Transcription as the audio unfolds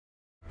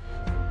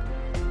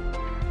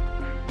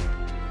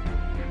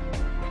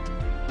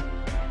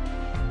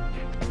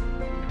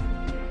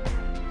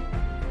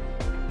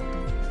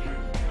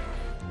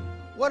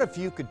What if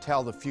you could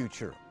tell the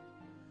future?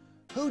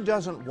 Who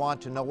doesn't want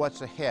to know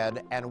what's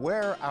ahead and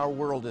where our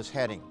world is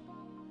heading?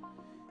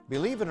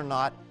 Believe it or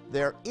not,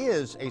 there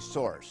is a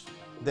source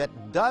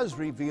that does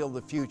reveal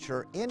the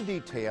future in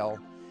detail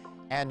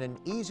and in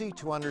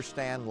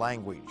easy-to-understand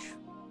language.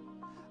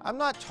 I'm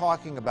not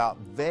talking about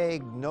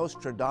vague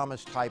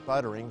Nostradamus-type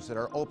utterings that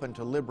are open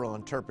to liberal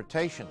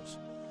interpretations.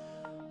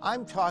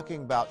 I'm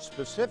talking about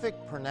specific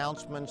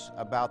pronouncements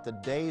about the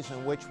days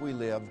in which we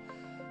live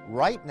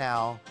right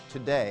now,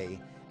 today,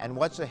 and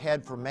what's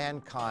ahead for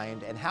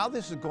mankind, and how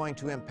this is going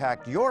to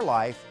impact your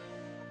life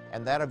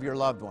and that of your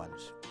loved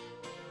ones.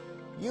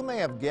 You may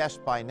have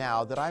guessed by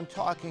now that I'm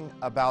talking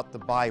about the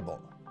Bible.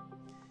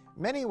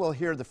 Many will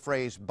hear the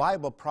phrase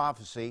Bible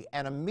prophecy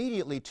and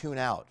immediately tune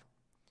out.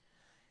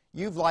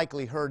 You've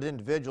likely heard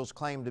individuals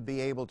claim to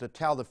be able to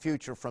tell the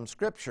future from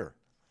Scripture,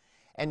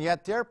 and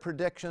yet their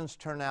predictions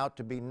turn out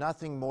to be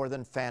nothing more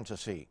than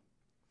fantasy.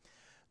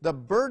 The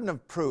burden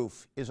of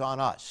proof is on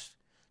us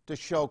to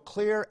show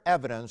clear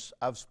evidence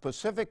of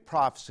specific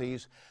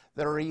prophecies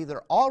that are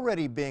either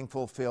already being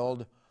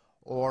fulfilled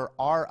or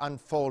are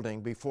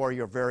unfolding before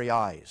your very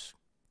eyes.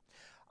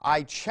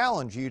 I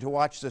challenge you to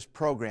watch this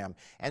program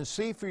and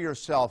see for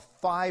yourself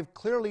 5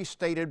 clearly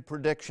stated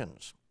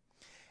predictions.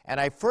 And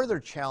I further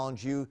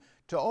challenge you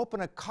to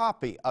open a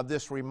copy of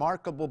this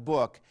remarkable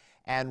book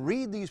and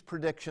read these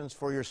predictions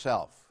for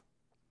yourself.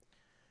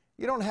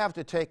 You don't have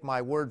to take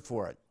my word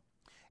for it.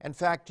 In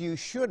fact, you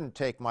shouldn't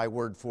take my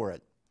word for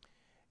it.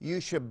 You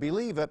should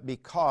believe it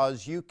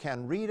because you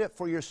can read it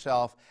for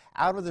yourself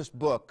out of this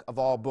book of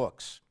all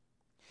books.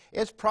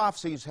 Its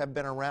prophecies have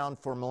been around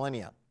for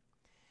millennia.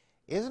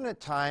 Isn't it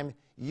time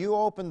you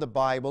opened the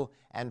Bible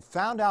and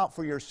found out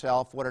for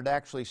yourself what it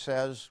actually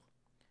says?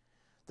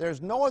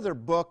 There's no other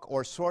book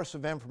or source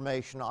of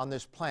information on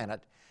this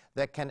planet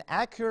that can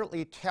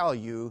accurately tell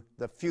you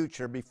the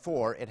future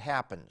before it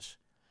happens.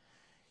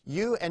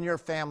 You and your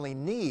family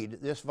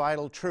need this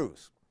vital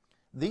truth.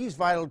 These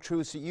vital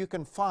truths that you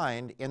can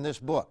find in this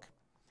book.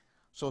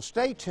 So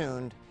stay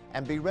tuned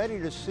and be ready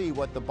to see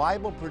what the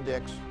Bible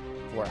predicts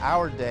for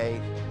our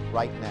day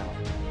right now.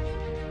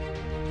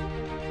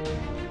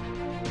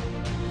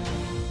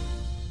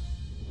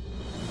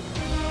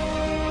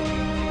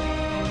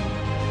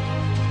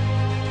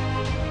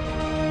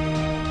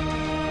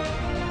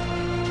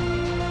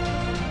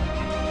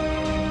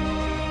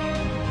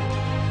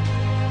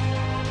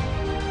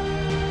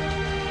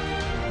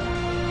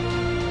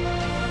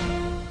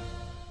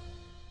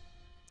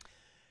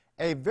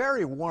 A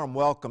very warm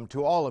welcome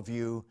to all of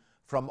you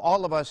from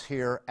all of us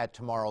here at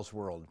Tomorrow's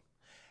World.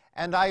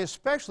 And I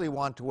especially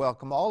want to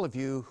welcome all of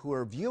you who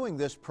are viewing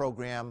this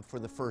program for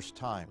the first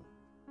time.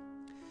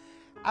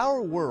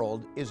 Our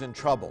world is in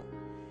trouble,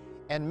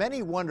 and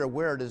many wonder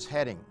where it is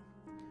heading.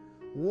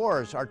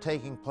 Wars are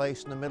taking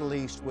place in the Middle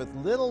East with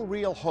little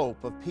real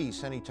hope of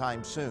peace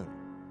anytime soon.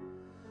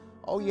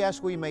 Oh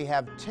yes, we may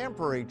have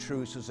temporary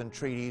truces and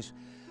treaties,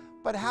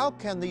 but how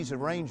can these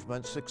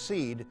arrangements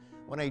succeed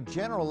when a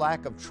general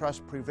lack of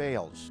trust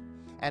prevails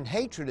and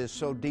hatred is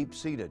so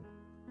deep-seated?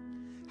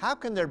 How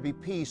can there be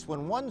peace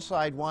when one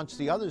side wants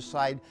the other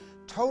side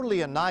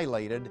totally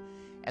annihilated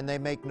and they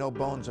make no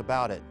bones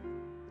about it?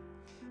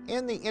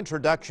 In the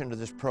introduction to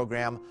this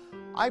program,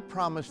 I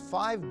promised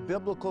 5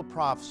 biblical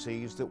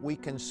prophecies that we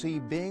can see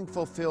being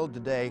fulfilled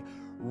today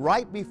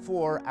right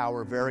before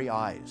our very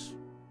eyes.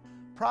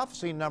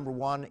 Prophecy number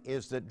 1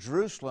 is that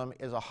Jerusalem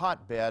is a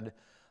hotbed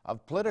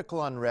of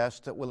political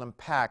unrest that will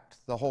impact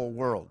the whole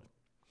world.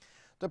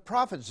 The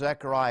prophet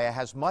Zechariah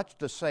has much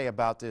to say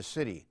about this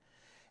city,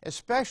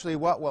 especially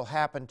what will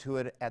happen to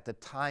it at the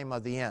time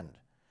of the end.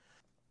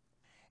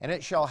 And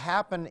it shall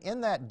happen in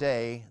that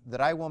day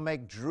that I will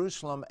make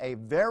Jerusalem a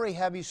very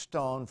heavy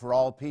stone for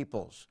all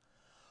peoples.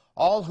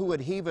 All who would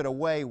heave it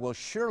away will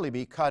surely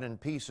be cut in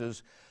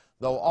pieces,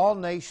 though all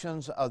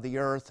nations of the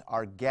earth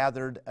are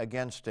gathered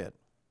against it.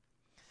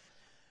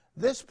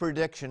 This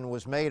prediction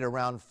was made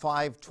around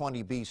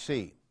 520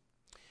 BC.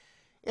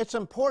 It's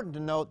important to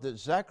note that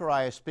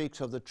Zechariah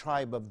speaks of the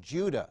tribe of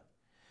Judah.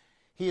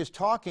 He is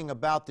talking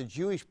about the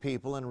Jewish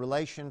people in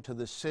relation to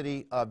the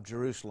city of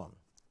Jerusalem.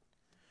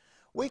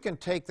 We can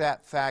take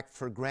that fact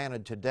for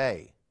granted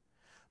today,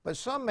 but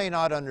some may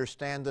not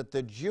understand that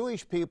the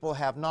Jewish people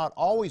have not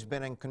always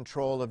been in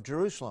control of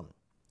Jerusalem.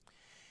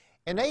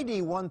 In AD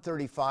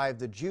 135,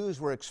 the Jews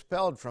were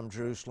expelled from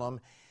Jerusalem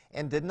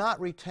and did not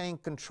retain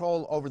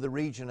control over the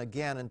region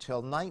again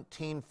until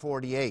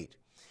 1948.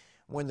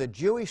 When the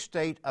Jewish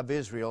state of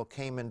Israel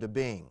came into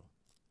being.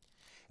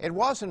 It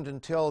wasn't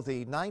until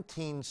the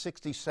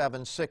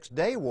 1967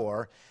 Six-Day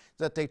War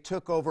that they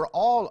took over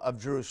all of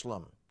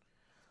Jerusalem.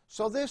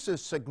 So this is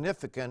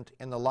significant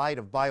in the light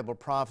of Bible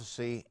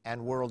prophecy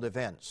and world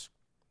events.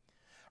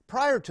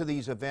 Prior to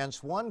these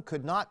events, one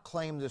could not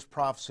claim this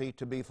prophecy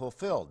to be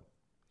fulfilled.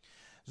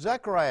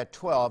 Zechariah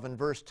 12 and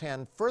verse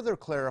 10 further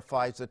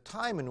clarifies the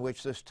time in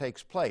which this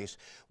takes place,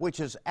 which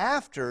is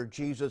after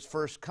Jesus'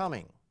 first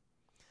coming.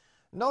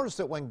 Notice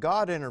that when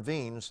God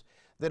intervenes,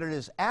 that it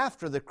is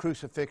after the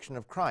crucifixion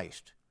of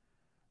Christ.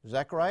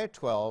 Zechariah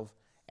 12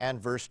 and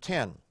verse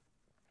 10.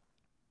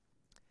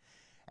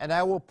 And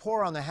I will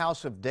pour on the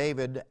house of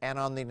David and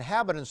on the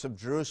inhabitants of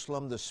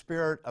Jerusalem the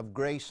spirit of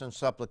grace and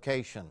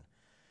supplication.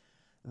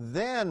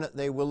 Then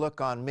they will look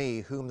on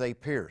me whom they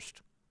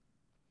pierced.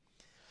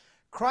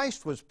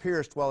 Christ was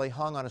pierced while he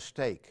hung on a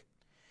stake.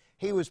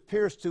 He was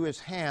pierced through his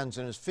hands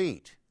and his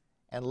feet,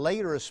 and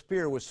later a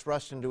spear was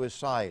thrust into his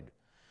side.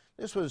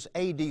 This was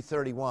AD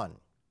 31.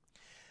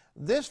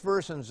 This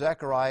verse in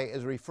Zechariah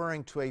is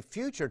referring to a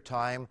future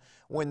time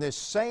when this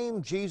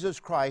same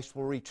Jesus Christ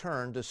will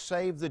return to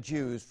save the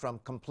Jews from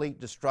complete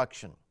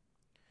destruction.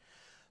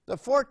 The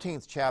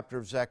 14th chapter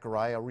of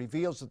Zechariah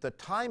reveals that the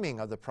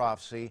timing of the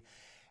prophecy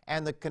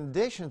and the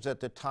conditions at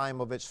the time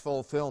of its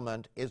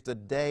fulfillment is the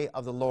day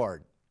of the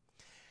Lord.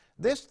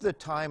 This is the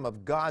time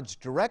of God's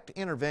direct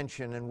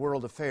intervention in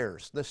world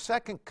affairs, the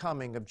second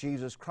coming of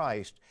Jesus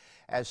Christ,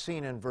 as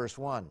seen in verse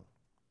 1.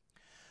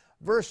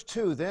 Verse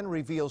 2 then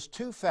reveals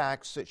two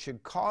facts that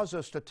should cause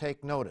us to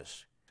take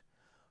notice.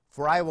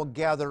 For I will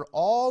gather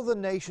all the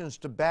nations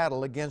to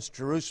battle against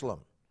Jerusalem.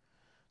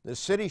 The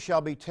city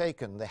shall be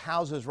taken, the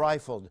houses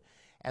rifled,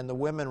 and the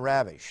women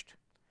ravished.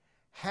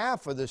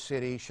 Half of the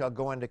city shall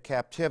go into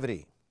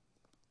captivity.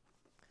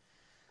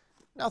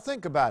 Now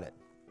think about it.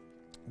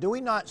 Do we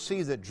not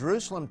see that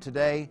Jerusalem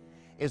today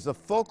is the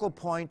focal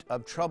point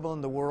of trouble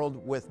in the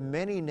world, with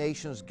many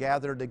nations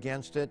gathered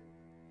against it?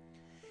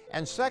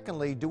 And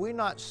secondly, do we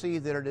not see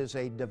that it is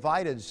a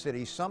divided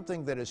city,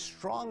 something that is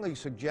strongly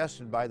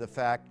suggested by the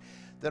fact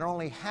that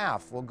only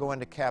half will go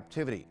into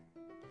captivity?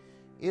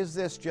 Is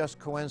this just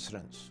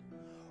coincidence?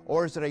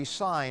 Or is it a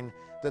sign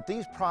that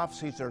these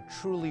prophecies are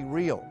truly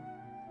real?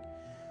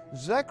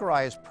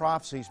 Zechariah's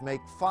prophecies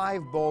make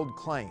 5 bold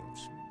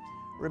claims.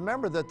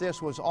 Remember that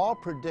this was all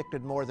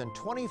predicted more than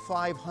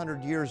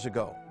 2,500 years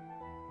ago.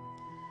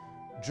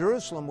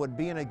 Jerusalem would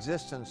be in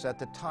existence at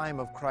the time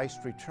of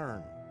Christ's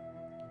return.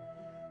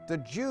 The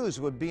Jews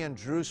would be in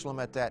Jerusalem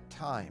at that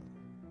time.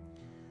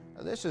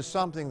 This is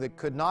something that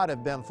could not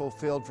have been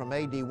fulfilled from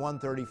AD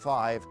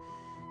 135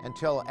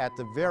 until at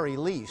the very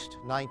least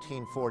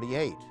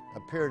 1948,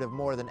 a period of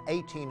more than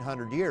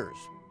 1,800 years.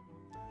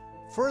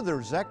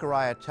 Further,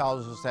 Zechariah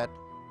tells us that,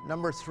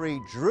 number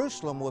 3,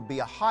 Jerusalem would be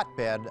a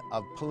hotbed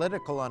of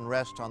political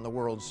unrest on the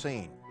world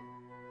scene.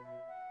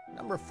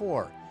 Number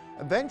 4,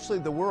 eventually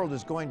the world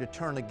is going to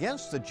turn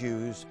against the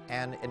Jews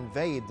and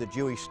invade the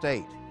Jewish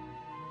state.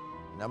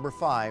 Number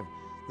 5,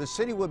 the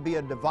city would be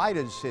a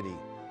divided city.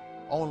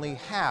 Only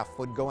half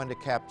would go into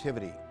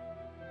captivity.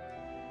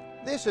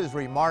 This is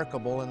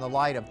remarkable in the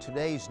light of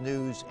today's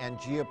news and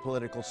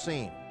geopolitical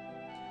scene.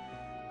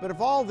 But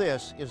if all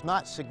this is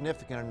not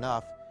significant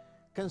enough,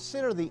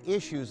 consider the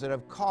issues that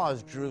have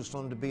caused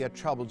Jerusalem to be a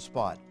troubled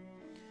spot.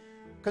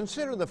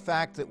 Consider the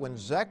fact that when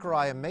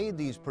Zechariah made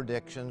these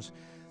predictions,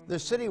 the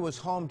city was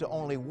home to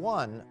only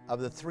one of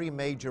the 3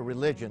 major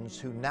religions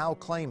who now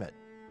claim it.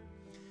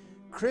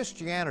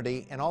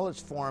 Christianity in all its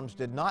forms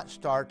did not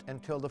start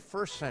until the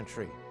 1st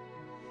century,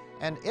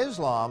 and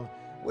Islam,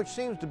 which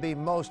seems to be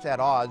most at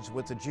odds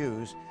with the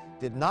Jews,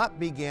 did not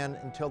begin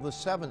until the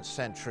 7th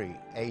century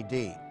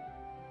AD.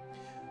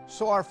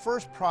 So our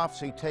first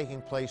prophecy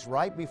taking place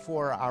right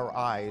before our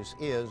eyes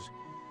is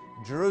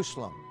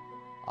Jerusalem,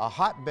 a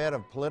hotbed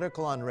of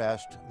political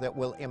unrest that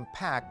will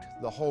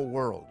impact the whole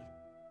world.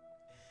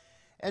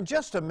 In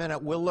just a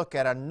minute, we'll look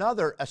at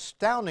another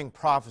astounding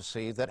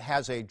prophecy that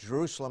has a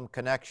Jerusalem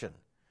connection.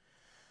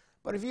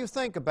 But if you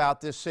think about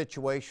this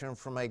situation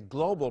from a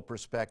global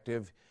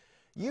perspective,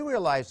 you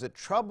realize that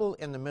trouble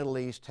in the Middle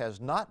East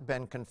has not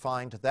been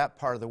confined to that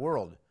part of the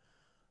world,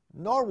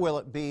 nor will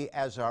it be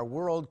as our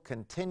world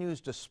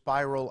continues to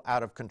spiral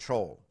out of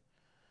control.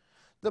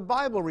 The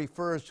Bible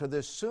refers to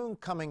this soon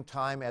coming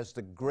time as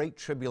the Great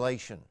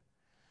Tribulation.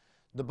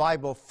 The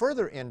Bible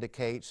further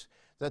indicates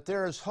that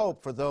there is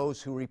hope for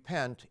those who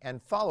repent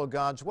and follow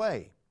God's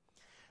way,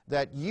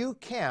 that you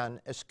can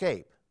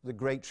escape the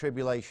Great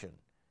Tribulation.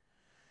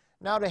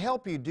 Now, to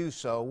help you do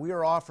so, we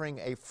are offering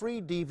a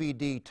free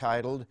DVD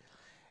titled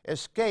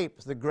Escape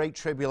the Great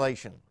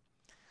Tribulation.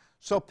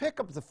 So pick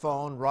up the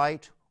phone,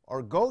 write,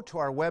 or go to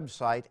our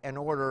website and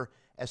order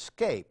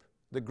Escape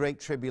the Great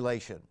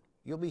Tribulation.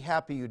 You'll be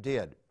happy you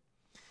did.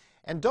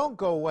 And don't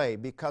go away,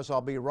 because I'll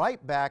be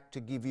right back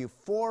to give you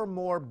 4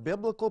 more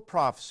biblical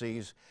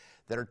prophecies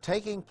that are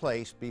taking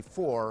place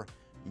before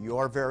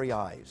your very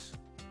eyes.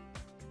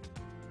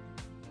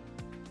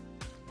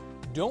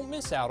 Don't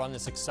miss out on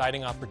this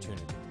exciting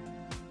opportunity.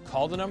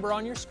 Call the number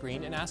on your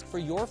screen and ask for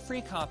your free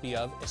copy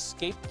of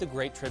Escape the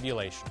Great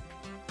Tribulation,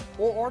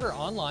 or order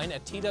online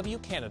at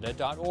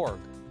twcanada.org.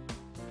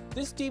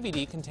 This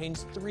DVD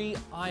contains 3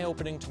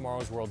 eye-opening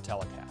Tomorrow's World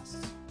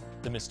telecasts: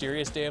 The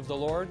Mysterious Day of the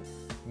Lord,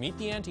 Meet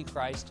the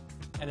Antichrist,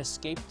 and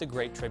Escape the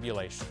Great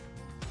Tribulation.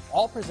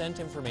 All present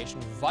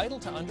information vital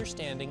to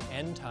understanding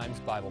end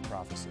times Bible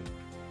prophecy.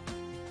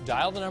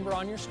 Dial the number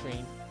on your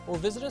screen or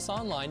visit us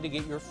online to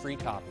get your free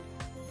copy.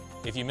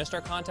 If you missed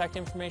our contact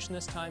information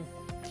this time,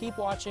 keep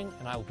watching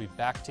and I will be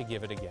back to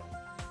give it again.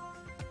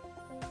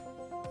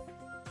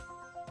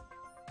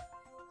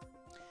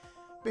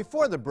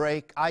 Before the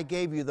break, I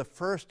gave you the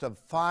first of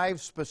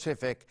 5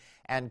 specific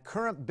and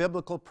current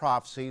biblical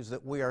prophecies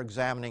that we are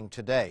examining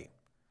today.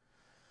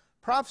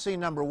 Prophecy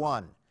number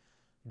 1,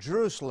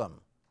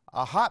 Jerusalem,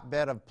 a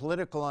hotbed of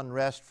political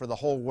unrest for the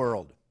whole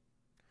world.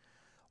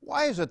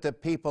 Why is it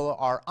that people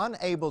are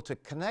unable to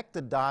connect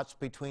the dots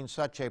between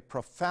such a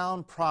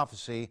profound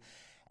prophecy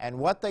and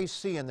what they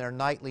see in their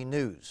nightly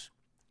news?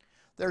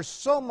 There's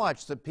so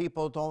much that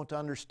people don't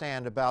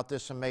understand about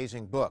this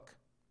amazing book.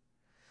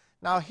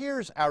 Now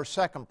here's our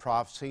second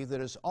prophecy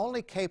that is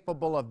only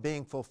capable of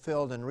being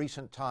fulfilled in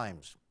recent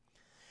times.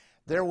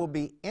 There will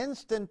be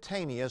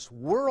instantaneous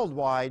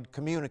worldwide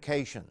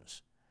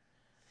communications.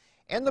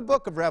 In the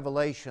book of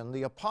Revelation,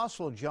 the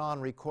Apostle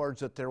John records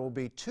that there will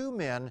be 2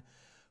 men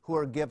who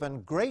are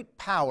given great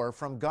power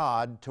from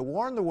God to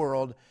warn the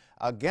world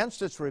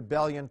against its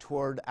rebellion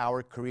toward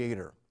our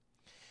Creator.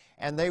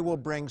 And they will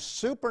bring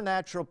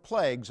supernatural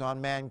plagues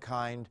on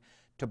mankind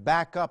to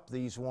back up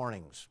these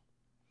warnings.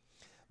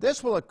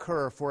 This will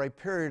occur for a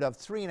period of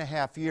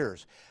 3.5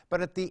 years,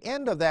 but at the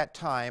end of that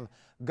time,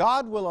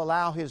 God will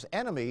allow His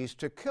enemies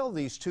to kill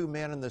these 2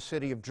 men in the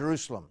city of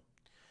Jerusalem.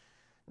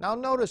 Now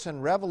notice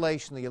in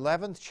Revelation, the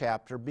 11th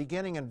chapter,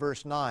 beginning in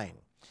verse 9,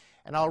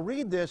 and I'll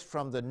read this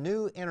from the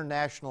New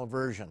International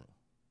Version.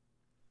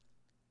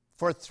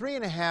 For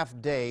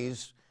 3.5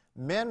 days,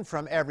 men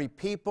from every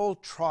people,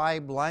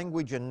 tribe,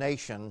 language, and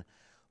nation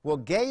will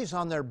gaze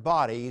on their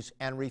bodies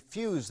and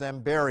refuse them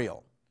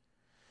burial.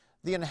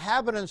 The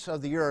inhabitants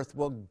of the earth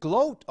will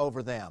gloat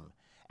over them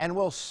and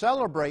will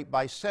celebrate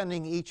by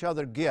sending each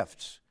other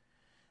gifts,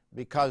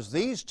 because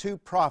these 2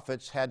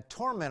 prophets had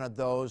tormented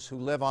those who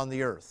live on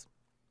the earth.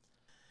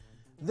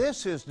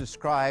 This is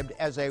described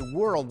as a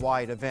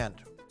worldwide event,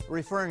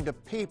 referring to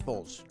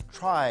peoples,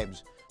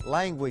 tribes,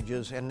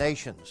 languages, and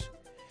nations.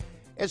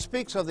 It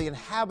speaks of the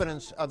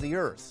inhabitants of the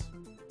earth.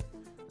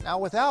 Now,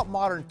 without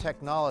modern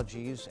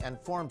technologies and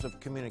forms of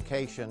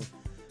communication,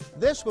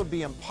 this would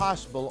be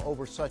impossible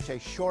over such a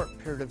short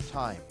period of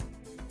time.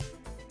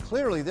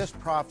 Clearly, this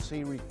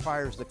prophecy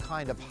requires the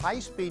kind of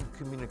high-speed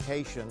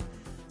communication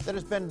that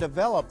has been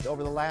developed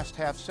over the last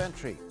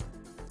half-century.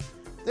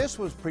 This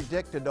was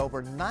predicted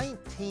over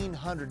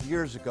 1,900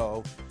 years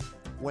ago,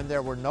 when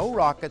there were no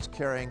rockets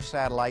carrying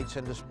satellites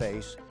into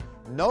space,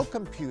 no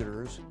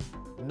computers,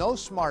 no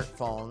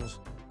smartphones,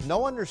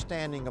 no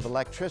understanding of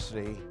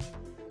electricity,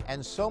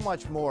 and so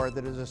much more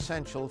that is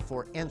essential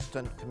for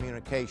instant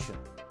communication.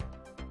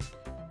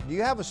 Do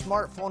you have a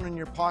smartphone in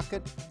your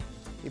pocket?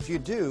 If you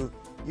do,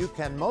 you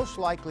can most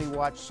likely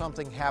watch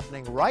something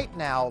happening right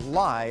now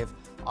live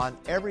on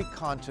every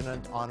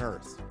continent on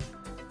Earth,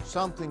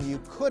 something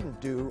you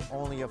couldn't do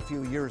only a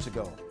few years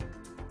ago.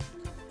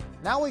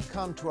 Now we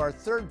come to our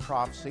third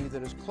prophecy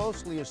that is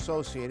closely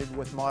associated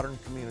with modern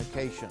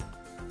communication.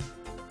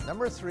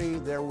 Number 3,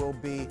 there will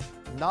be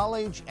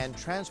knowledge and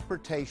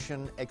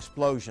transportation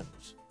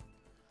explosions.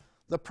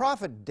 The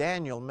prophet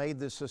Daniel made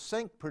the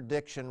succinct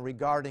prediction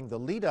regarding the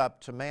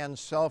lead-up to man's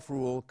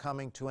self-rule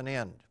coming to an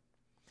end.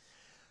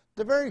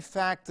 The very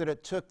fact that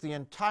it took the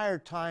entire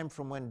time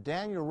from when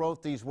Daniel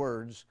wrote these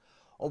words,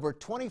 over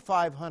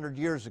 2,500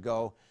 years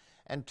ago,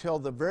 until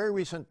the very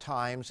recent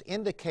times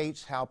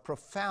indicates how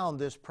profound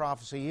this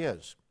prophecy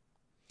is.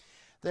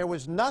 There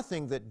was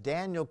nothing that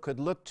Daniel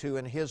could look to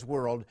in his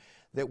world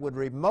that would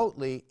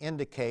remotely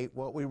indicate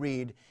what we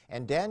read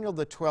in Daniel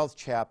the 12th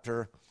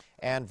chapter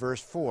and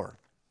verse 4.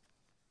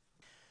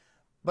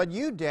 But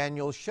you,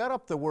 Daniel, shut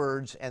up the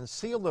words and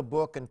seal the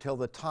book until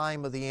the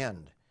time of the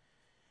end.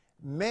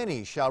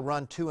 Many shall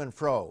run to and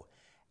fro,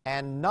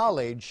 and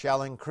knowledge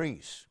shall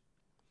increase.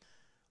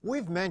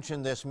 We've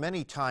mentioned this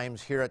many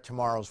times here at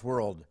Tomorrow's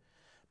World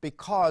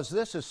because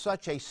this is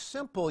such a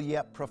simple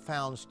yet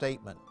profound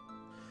statement.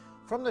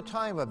 From the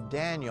time of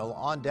Daniel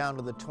on down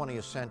to the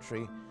 20th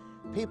century,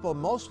 people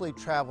mostly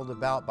traveled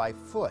about by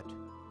foot,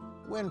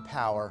 wind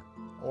power,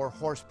 or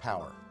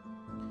horsepower.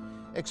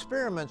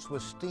 Experiments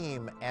with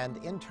steam and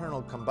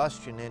internal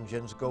combustion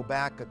engines go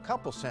back a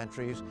couple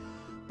centuries,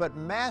 but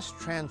mass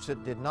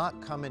transit did not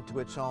come into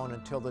its own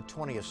until the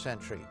 20th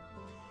century.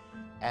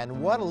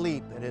 And what a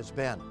leap it has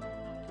been,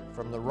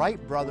 from the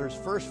Wright brothers'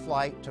 first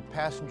flight to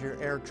passenger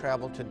air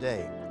travel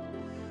today.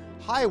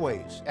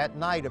 Highways at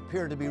night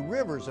appear to be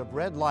rivers of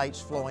red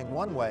lights flowing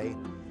one way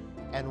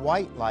and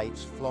white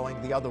lights flowing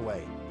the other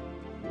way.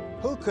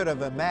 Who could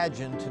have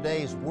imagined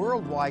today's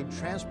worldwide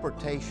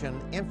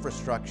transportation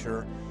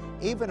infrastructure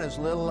even as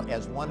little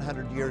as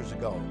 100 years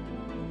ago?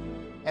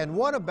 And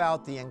what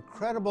about the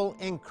incredible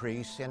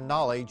increase in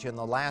knowledge in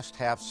the last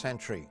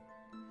half-century?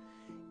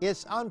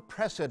 It's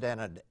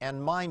unprecedented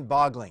and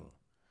mind-boggling.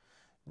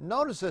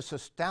 Notice this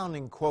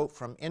astounding quote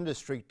from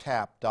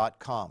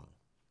IndustryTap.com.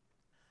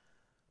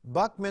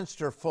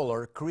 Buckminster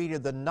Fuller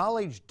created the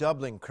knowledge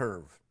doubling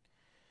curve.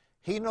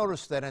 He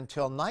noticed that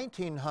until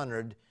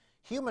 1900,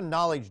 human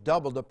knowledge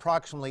doubled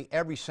approximately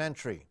every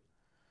century.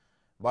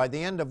 By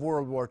the end of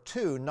World War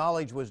II,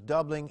 knowledge was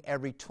doubling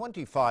every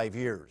 25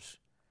 years.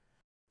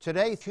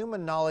 Today,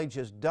 human knowledge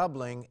is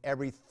doubling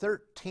every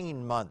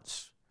 13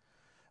 months.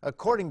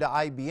 According to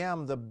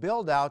IBM, the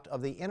build-out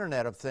of the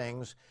Internet of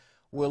Things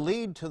will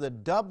lead to the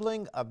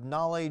doubling of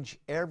knowledge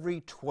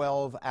every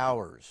 12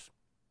 hours.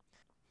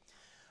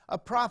 A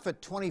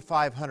prophet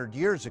 2,500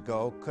 years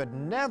ago could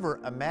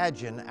never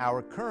imagine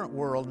our current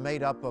world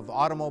made up of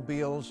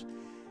automobiles,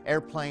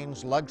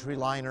 airplanes, luxury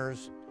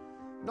liners,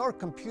 nor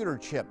computer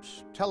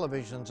chips,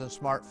 televisions, and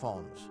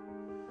smartphones.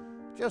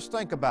 Just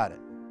think about it.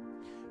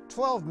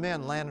 12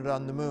 men landed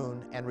on the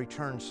moon and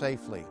returned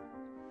safely.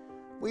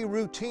 We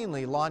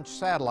routinely launch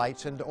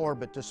satellites into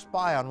orbit to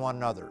spy on one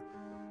another,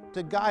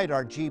 to guide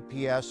our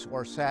GPS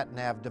or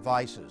sat-nav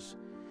devices,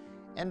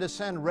 and to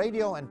send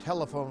radio and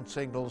telephone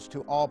signals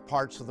to all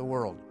parts of the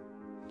world.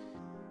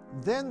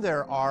 Then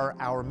there are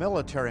our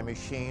military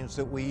machines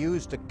that we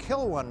use to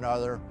kill one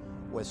another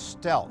with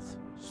stealth,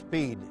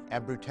 speed,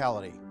 and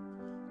brutality.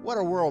 What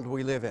a world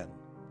we live in.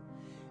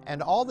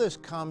 And all this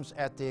comes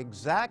at the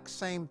exact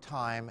same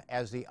time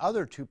as the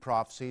other two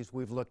prophecies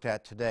we've looked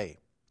at today.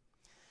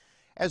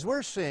 As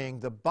we're seeing,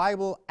 the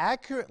Bible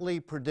accurately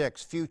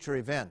predicts future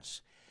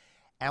events,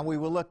 and we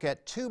will look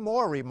at two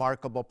more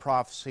remarkable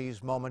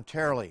prophecies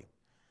momentarily.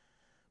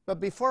 But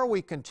before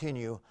we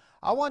continue,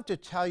 I want to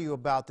tell you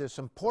about this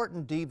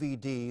important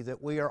DVD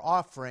that we are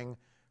offering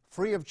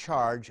free of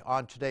charge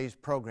on today's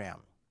program.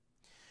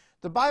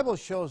 The Bible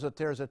shows that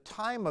there's a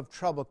time of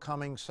trouble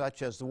coming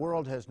such as the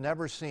world has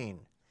never seen,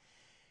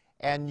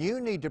 and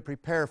you need to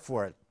prepare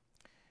for it.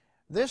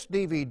 This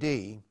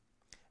DVD,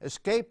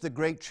 Escape the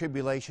Great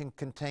Tribulation,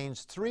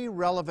 contains 3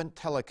 relevant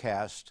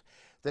telecasts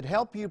that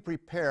help you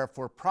prepare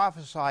for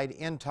prophesied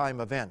end-time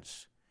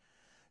events.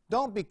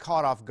 Don't be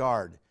caught off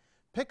guard.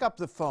 Pick up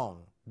the phone,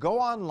 go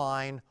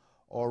online,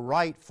 or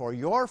write for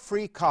your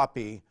free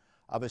copy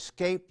of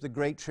Escape the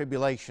Great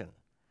Tribulation.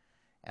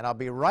 And I'll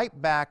be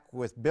right back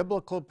with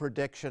Biblical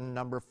Prediction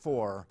number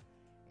 4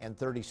 in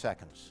 30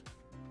 seconds.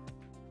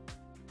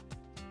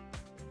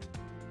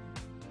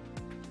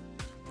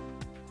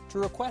 To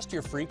request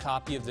your free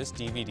copy of this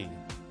DVD,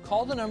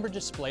 call the number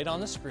displayed on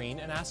the screen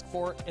and ask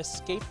for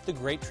Escape the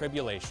Great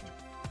Tribulation.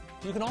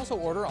 You can also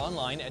order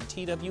online at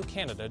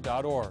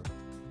twcanada.org.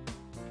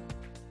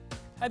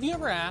 Have you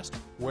ever asked,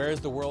 where is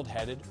the world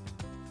headed?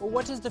 Or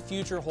what does the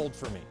future hold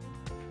for me?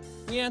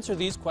 We answer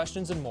these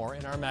questions and more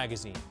in our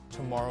magazine,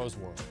 Tomorrow's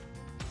World.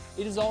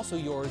 It is also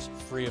yours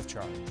free of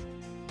charge.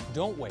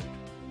 Don't wait.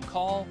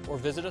 Call or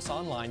visit us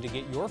online to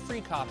get your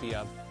free copy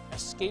of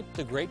Escape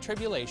the Great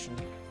Tribulation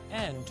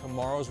and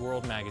Tomorrow's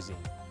World magazine.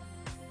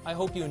 I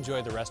hope you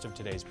enjoy the rest of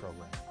today's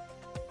program.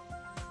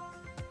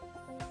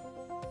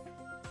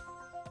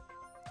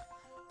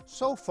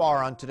 So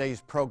far on today's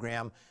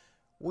program,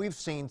 we've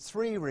seen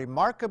 3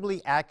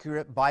 remarkably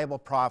accurate Bible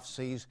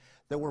prophecies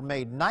that were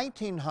made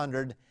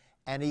 1,900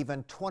 and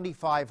even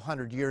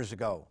 2,500 years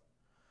ago.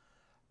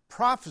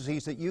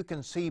 Prophecies that you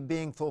can see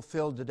being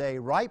fulfilled today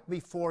right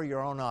before your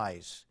own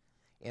eyes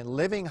in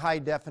living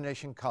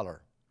high-definition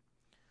color.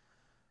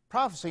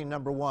 Prophecy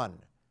number 1,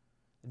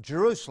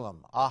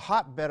 Jerusalem, a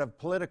hotbed of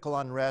political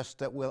unrest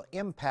that will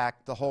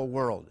impact the whole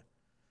world.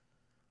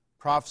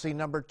 Prophecy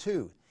number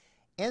 2,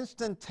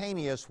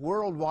 instantaneous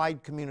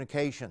worldwide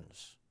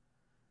communications.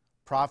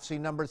 Prophecy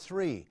number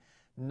 3,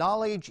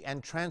 knowledge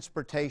and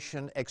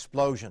transportation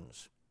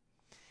explosions.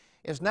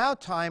 It's now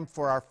time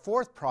for our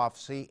 4th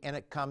prophecy, and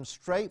it comes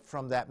straight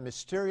from that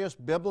mysterious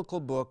biblical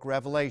book,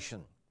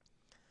 Revelation.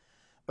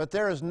 But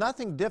there is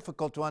nothing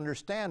difficult to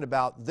understand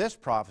about this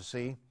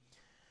prophecy.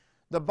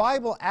 The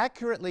Bible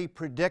accurately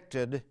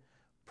predicted,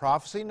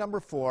 prophecy number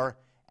 4,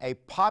 a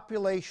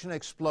population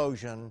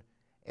explosion,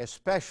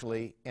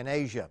 especially in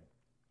Asia.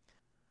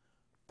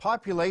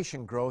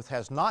 Population growth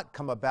has not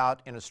come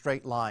about in a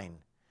straight line.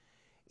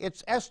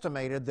 It's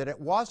estimated that it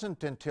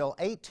wasn't until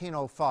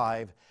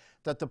 1805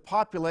 that the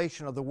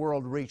population of the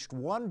world reached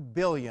 1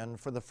 billion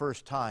for the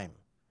first time.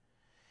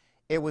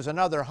 It was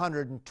another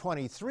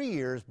 123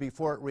 years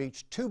before it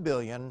reached 2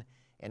 billion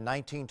in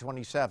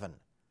 1927.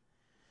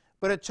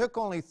 But it took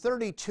only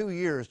 32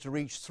 years to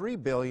reach 3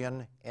 billion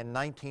in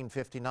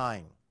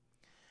 1959.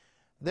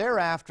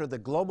 Thereafter, the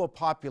global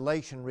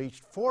population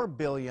reached 4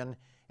 billion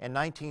in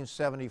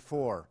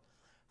 1974,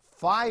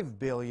 5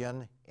 billion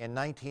in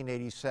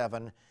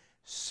 1987,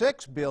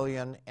 6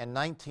 billion in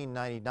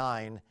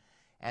 1999,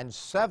 and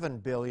 7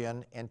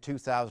 billion in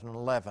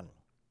 2011.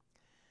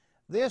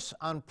 This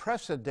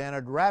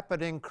unprecedented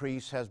rapid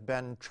increase has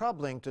been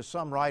troubling to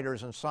some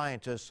writers and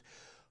scientists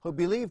who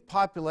believe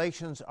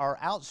populations are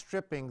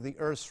outstripping the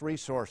Earth's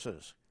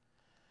resources.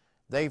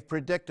 They've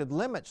predicted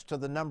limits to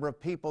the number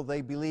of people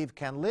they believe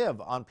can live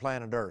on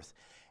planet Earth,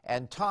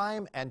 and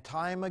time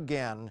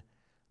again,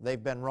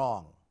 they've been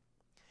wrong.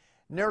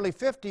 Nearly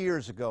 50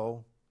 years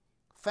ago,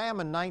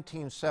 famine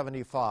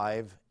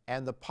 1975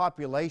 and the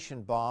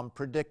population bomb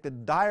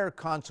predicted dire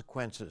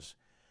consequences.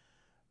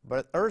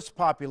 But Earth's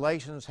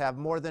populations have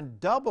more than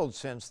doubled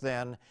since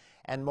then,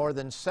 and more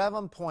than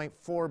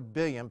 7.4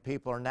 billion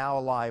people are now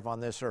alive on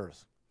this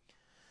earth.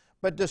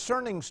 But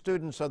discerning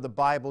students of the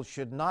Bible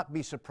should not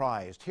be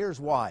surprised. Here's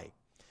why.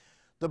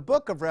 The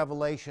book of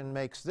Revelation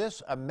makes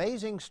this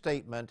amazing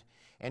statement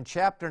in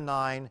chapter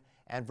 9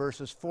 and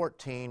verses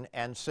 14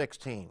 and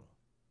 16.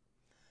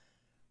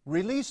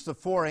 Release the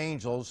 4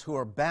 angels who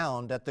are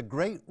bound at the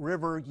great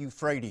river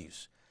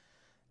Euphrates.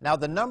 Now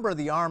the number of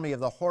the army of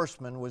the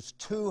horsemen was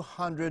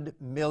 200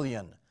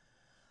 million.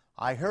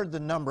 I heard the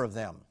number of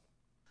them.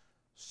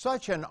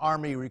 Such an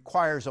army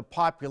requires a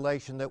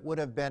population that would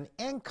have been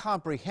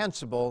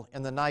incomprehensible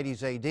in the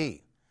 90s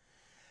AD.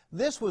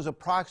 This was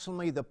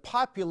approximately the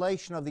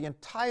population of the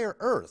entire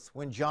earth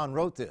when John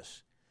wrote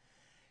this.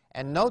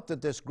 And note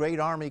that this great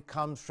army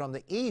comes from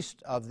the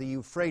east of the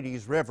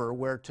Euphrates River,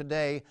 where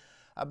today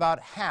about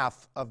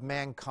half of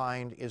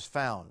mankind is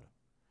found.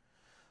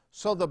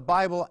 So the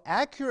Bible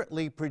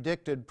accurately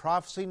predicted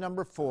prophecy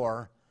number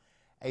 4,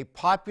 a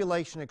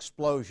population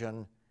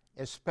explosion,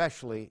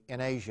 especially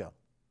in Asia.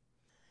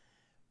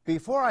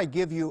 Before I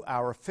give you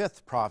our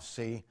 5th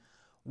prophecy,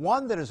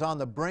 one that is on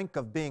the brink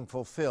of being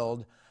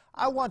fulfilled,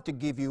 I want to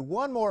give you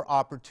one more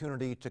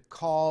opportunity to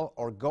call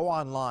or go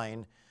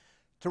online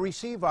to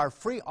receive our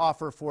free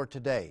offer for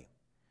today.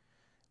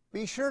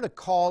 Be sure to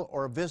call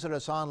or visit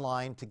us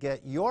online to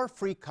get your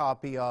free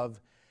copy of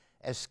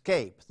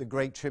Escape the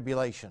Great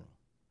Tribulation.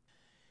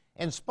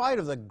 In spite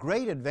of the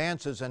great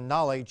advances in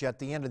knowledge at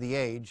the end of the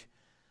age,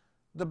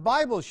 the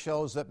Bible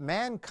shows that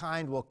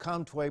mankind will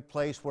come to a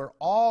place where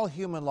all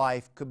human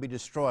life could be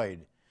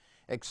destroyed,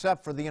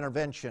 except for the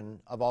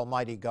intervention of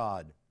Almighty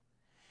God.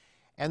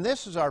 And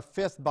this is our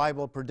 5th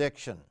Bible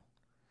prediction.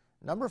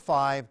 Number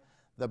 5,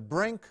 the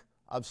brink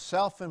of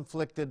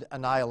self-inflicted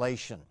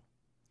annihilation.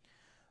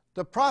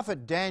 The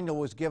prophet Daniel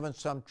was given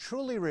some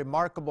truly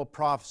remarkable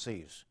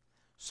prophecies,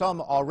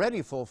 some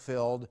already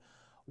fulfilled,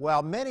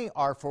 while many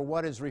are for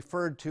what is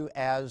referred to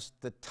as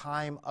the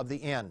time of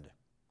the end.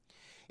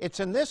 It's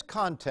in this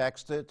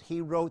context that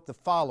he wrote the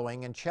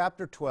following in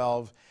chapter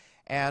 12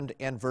 and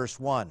in verse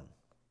 1.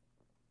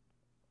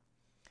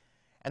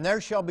 And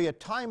there shall be a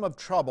time of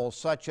trouble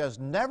such as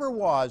never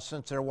was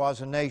since there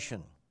was a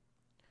nation.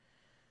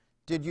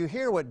 Did you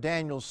hear what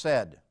Daniel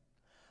said?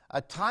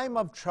 A time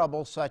of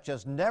trouble such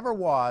as never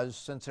was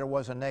since there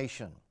was a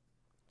nation.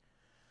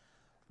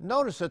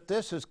 Notice that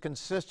this is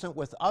consistent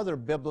with other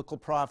biblical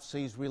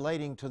prophecies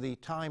relating to the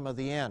time of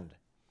the end.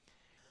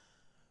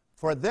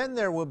 For then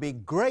there will be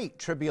great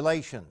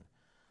tribulation,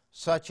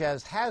 such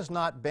as has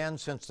not been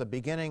since the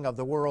beginning of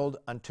the world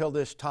until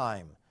this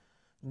time,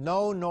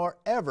 no, nor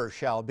ever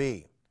shall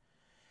be.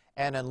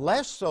 And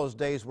unless those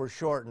days were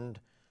shortened,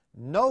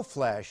 no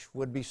flesh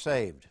would be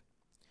saved.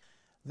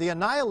 The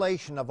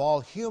annihilation of all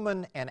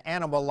human and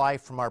animal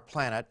life from our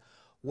planet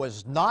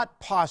was not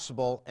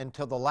possible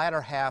until the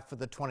latter half of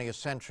the 20th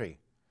century.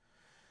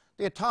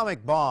 The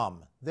atomic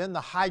bomb, then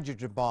the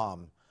hydrogen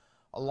bomb,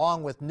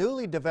 along with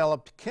newly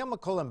developed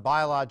chemical and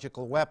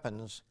biological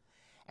weapons,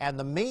 and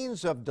the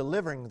means of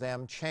delivering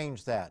them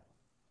changed that.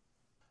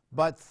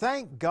 But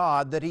thank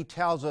God that He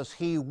tells us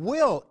He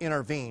will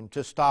intervene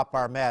to stop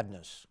our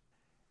madness.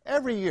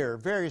 Every year,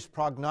 various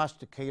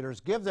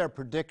prognosticators give their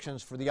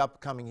predictions for the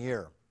upcoming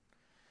year,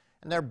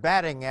 and their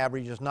batting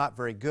average is not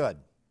very good.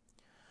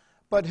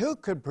 But who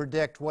could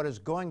predict what is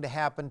going to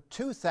happen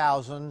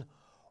 2,000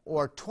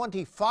 or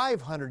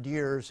 2,500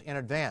 years in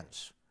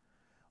advance?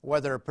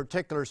 Whether a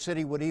particular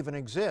city would even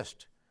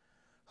exist,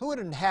 who would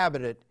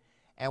inhabit it,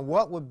 and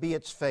what would be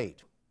its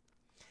fate?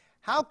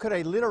 How could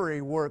a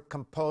literary work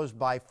composed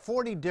by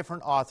 40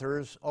 different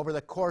authors over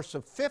the course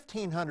of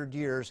 1,500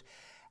 years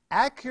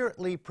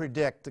accurately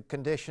predict the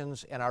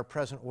conditions in our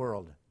present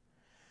world?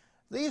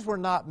 These were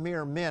not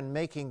mere men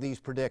making these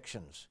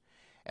predictions.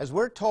 As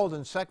we're told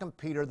in 2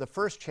 Peter, the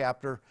 1st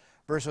chapter,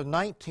 verses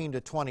 19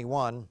 to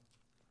 21,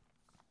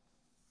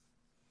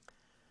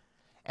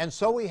 and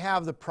so we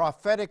have the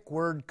prophetic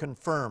word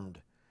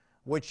confirmed,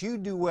 which you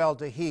do well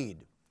to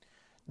heed,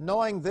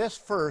 knowing this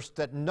first,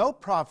 that no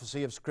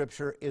prophecy of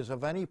Scripture is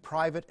of any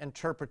private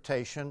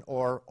interpretation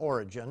or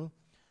origin.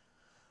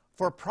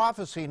 For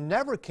prophecy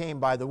never came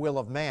by the will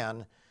of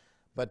man,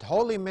 but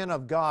holy men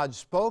of God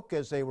spoke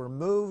as they were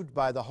moved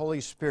by the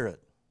Holy Spirit.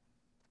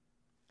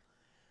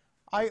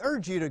 I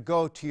urge you to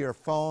go to your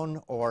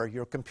phone or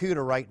your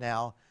computer right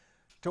now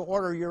to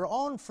order your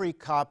own free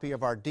copy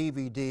of our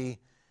DVD,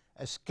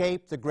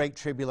 Escape the Great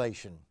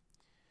Tribulation.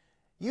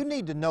 You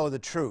need to know the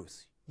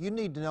truth. You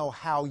need to know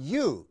how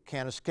you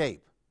can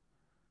escape.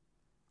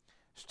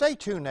 Stay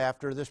tuned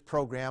after this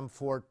program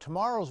for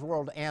Tomorrow's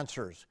World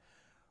Answers,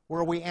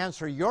 where we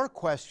answer your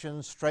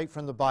questions straight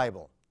from the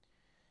Bible.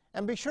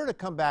 And be sure to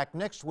come back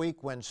next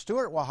week when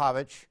Stuart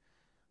Wachowicz,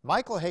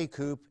 Michael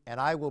Haycoop, and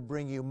I will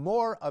bring you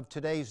more of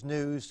today's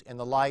news in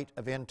the light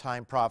of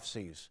end-time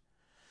prophecies.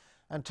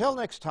 Until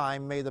next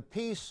time, may the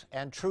peace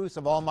and truth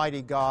of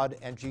Almighty God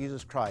and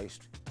Jesus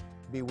Christ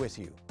be with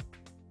you.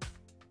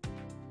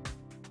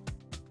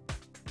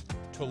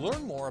 To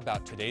learn more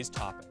about today's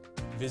topic,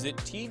 visit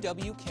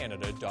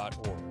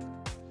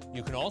twcanada.org.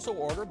 You can also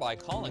order by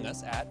calling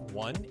us at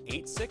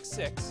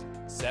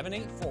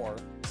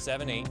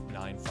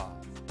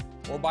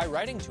 1-866-784-7895 or by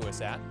writing to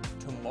us at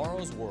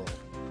Tomorrow's World,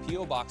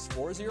 P.O. Box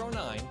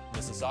 409,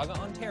 Mississauga,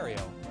 Ontario,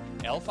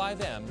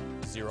 L5M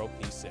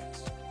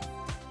 0P6.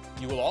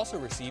 You will also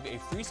receive a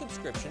free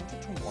subscription to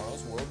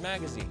Tomorrow's World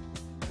magazine,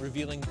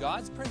 revealing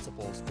God's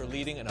principles for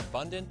leading an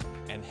abundant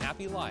and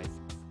happy life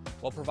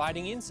while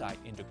providing insight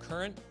into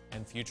current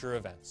and future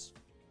events.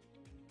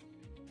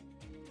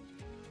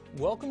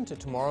 Welcome to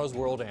Tomorrow's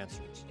World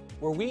Answers,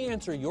 where we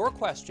answer your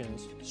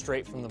questions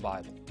straight from the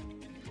Bible.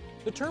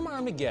 The term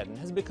Armageddon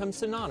has become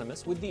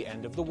synonymous with the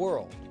end of the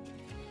world.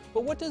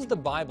 But what does the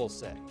Bible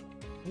say?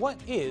 What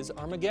is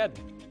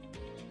Armageddon?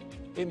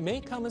 It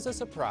may come as a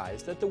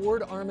surprise that the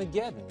word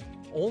Armageddon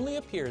only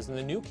appears in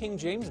the New King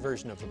James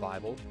Version of the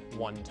Bible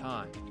one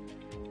time.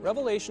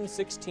 Revelation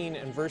 16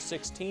 and verse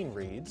 16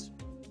 reads,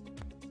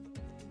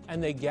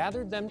 "And they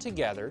gathered them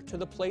together to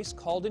the place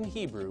called in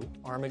Hebrew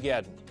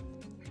Armageddon."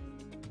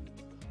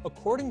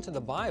 According to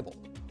the Bible,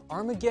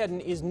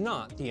 Armageddon is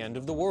not the end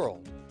of the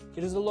world.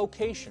 It is a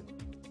location,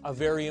 a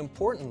very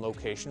important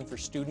location for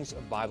students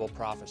of Bible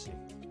prophecy.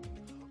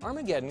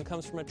 Armageddon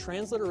comes from a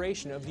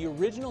transliteration of the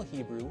original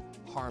Hebrew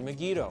Har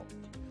Megiddo,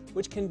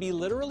 which can be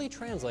literally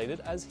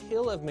translated as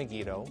Hill of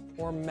Megiddo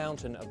or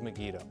Mountain of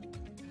Megiddo.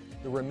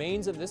 The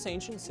remains of this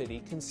ancient city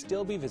can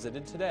still be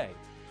visited today.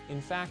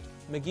 In fact,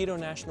 Megiddo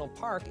National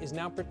Park is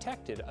now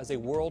protected as a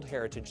World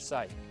Heritage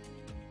Site.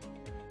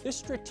 This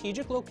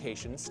strategic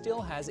location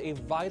still has a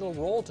vital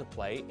role to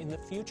play in the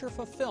future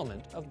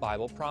fulfillment of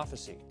Bible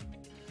prophecy.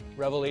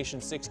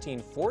 Revelation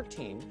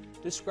 16:14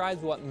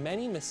 describes what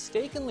many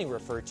mistakenly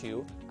refer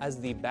to as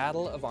the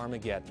Battle of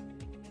Armageddon.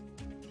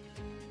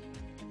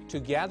 To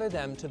gather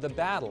them to the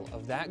battle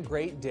of that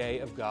great day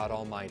of God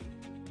Almighty.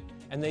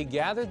 And they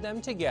gathered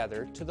them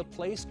together to the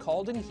place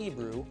called in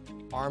Hebrew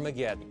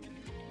Armageddon.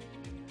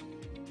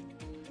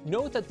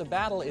 Note that the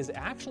battle is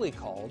actually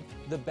called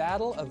the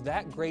Battle of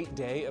that great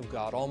day of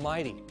God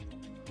Almighty.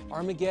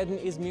 Armageddon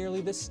is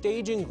merely the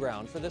staging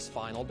ground for this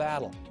final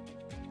battle.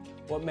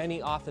 What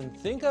many often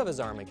think of as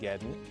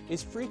Armageddon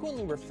is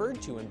frequently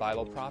referred to in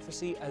Bible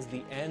prophecy as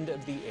the end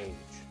of the age.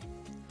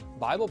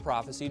 Bible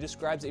prophecy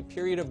describes a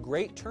period of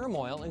great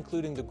turmoil,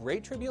 including the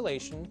Great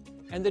Tribulation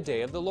and the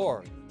Day of the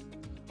Lord.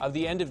 Of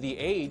the end of the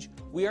age,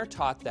 we are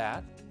taught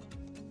that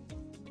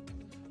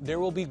there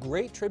will be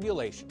great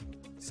tribulation,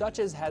 such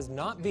as has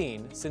not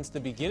been since the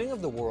beginning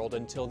of the world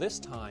until this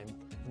time,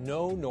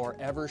 no, nor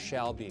ever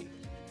shall be.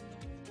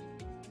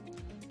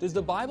 Does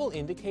the Bible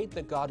indicate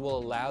that God will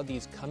allow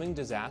these coming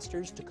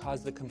disasters to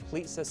cause the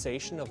complete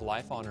cessation of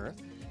life on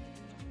earth?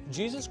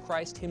 Jesus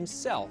Christ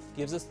himself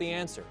gives us the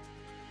answer,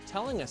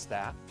 telling us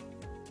that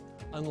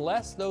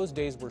unless those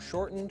days were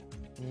shortened,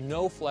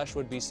 no flesh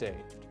would be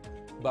saved.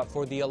 But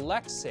for the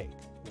elect's sake,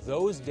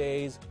 those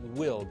days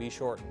will be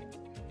shortened.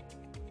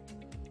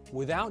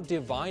 Without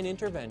divine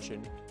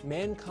intervention,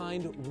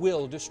 mankind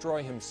will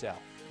destroy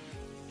himself.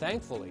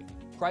 Thankfully,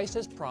 Christ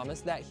has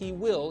promised that he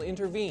will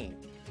intervene.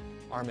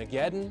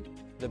 Armageddon,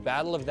 the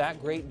battle of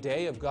that great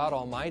day of God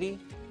Almighty,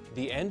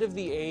 the end of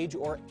the age,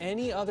 or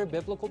any other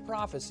biblical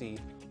prophecy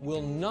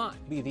will not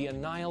be the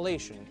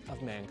annihilation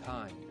of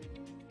mankind.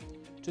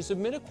 To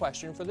submit a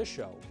question for the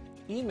show,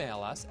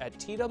 email us at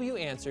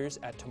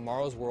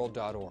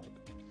twanswers@tomorrowsworld.org.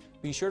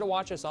 Be sure to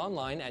watch us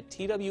online at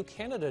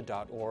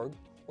twcanada.org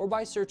or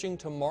by searching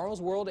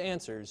Tomorrow's World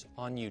Answers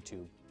on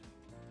YouTube.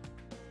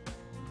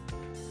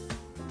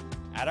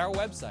 At our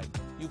website,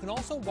 you can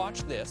also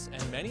watch this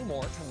and many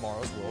more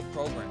Tomorrow's World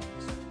programs.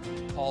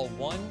 Call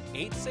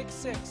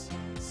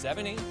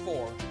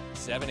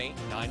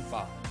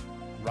 1-866-784-7895.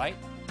 Write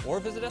or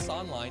visit us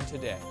online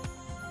today.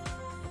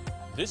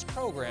 This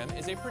program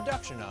is a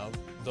production of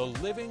the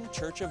Living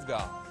Church of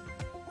God.